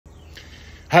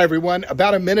Hi, everyone.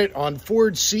 About a minute on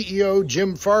Ford CEO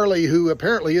Jim Farley, who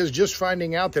apparently is just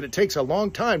finding out that it takes a long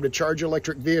time to charge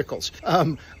electric vehicles.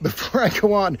 Before I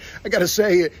go on, I got to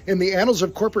say, in the annals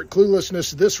of corporate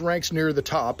cluelessness, this ranks near the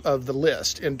top of the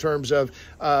list in terms of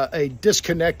a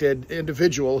disconnected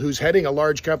individual who's heading a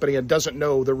large company and doesn't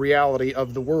know the reality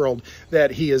of the world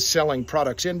that he is selling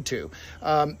products into.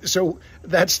 So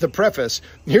that's the preface.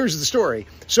 Here's the story.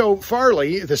 So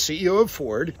Farley, the CEO of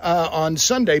Ford, on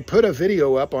Sunday put a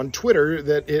video up on Twitter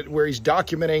where he's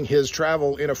documenting his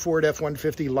travel in a Ford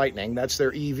F-150 Lightning. That's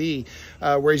their EV,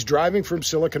 where he's driving from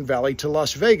Silicon Valley to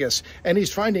Las Vegas. And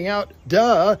he's finding out,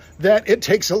 that it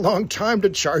takes a long time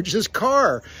to charge his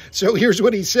car. So here's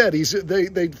what he said.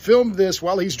 They filmed this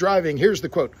while he's driving. Here's the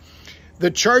quote.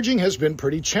 "The charging has been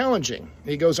pretty challenging."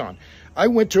 He goes on. "I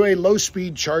went to a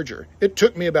low-speed charger. It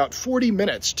took me about 40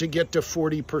 minutes to get to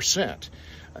 40%.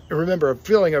 Remember,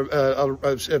 filling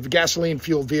a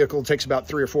gasoline-fueled vehicle takes about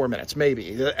 3 or 4 minutes, maybe,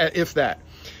 if that."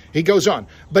 He goes on,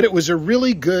 "But it was a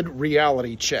really good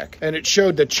reality check, and it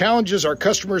showed the challenges our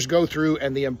customers go through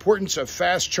and the importance of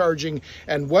fast charging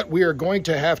and what we are going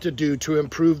to have to do to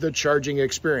improve the charging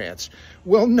experience."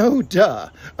 Well, no duh.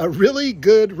 A really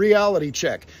good reality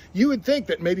check. You would think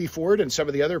that maybe Ford and some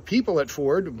of the other people at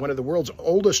Ford, one of the world's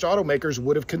oldest automakers,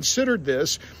 would have considered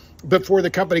this before the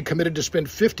company committed to spend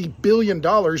 $50 billion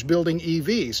building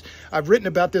EVs. I've written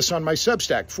about this on my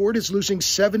Substack. Ford is losing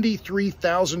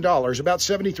 $73,000, about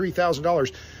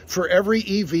 $73,000 for every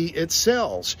EV it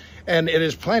sells. And it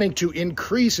is planning to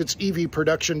increase its EV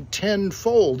production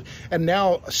tenfold. And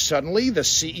now suddenly the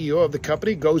CEO of the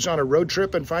company goes on a road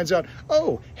trip and finds out,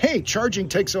 oh, hey, charging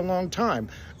takes a long time.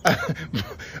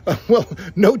 Well,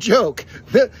 no joke.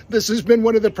 This has been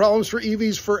one of the problems for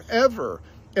EVs forever.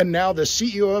 And now the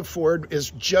CEO of Ford is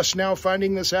just now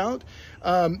finding this out.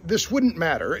 This wouldn't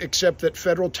matter, except that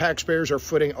federal taxpayers are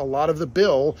footing a lot of the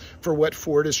bill for what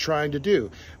Ford is trying to do.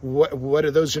 What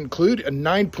do those include? A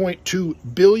 $9.2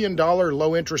 billion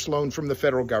low-interest loan from the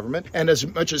federal government and as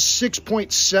much as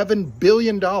 $6.7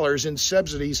 billion in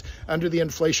subsidies under the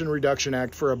Inflation Reduction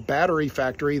Act for a battery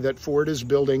factory that Ford is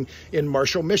building in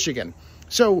Marshall, Michigan.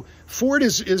 So Ford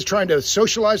is trying to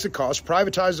socialize the cost,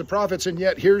 privatize the profits, and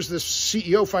yet here's this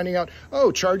CEO finding out,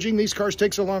 oh, charging these cars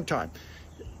takes a long time.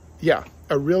 Yeah,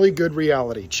 a really good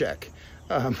reality check.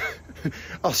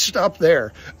 I'll stop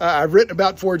there. I've written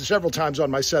about Ford several times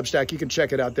on my Substack. You can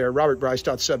check it out there,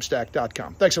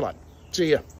 robertbryce.substack.com. Thanks a lot. See ya.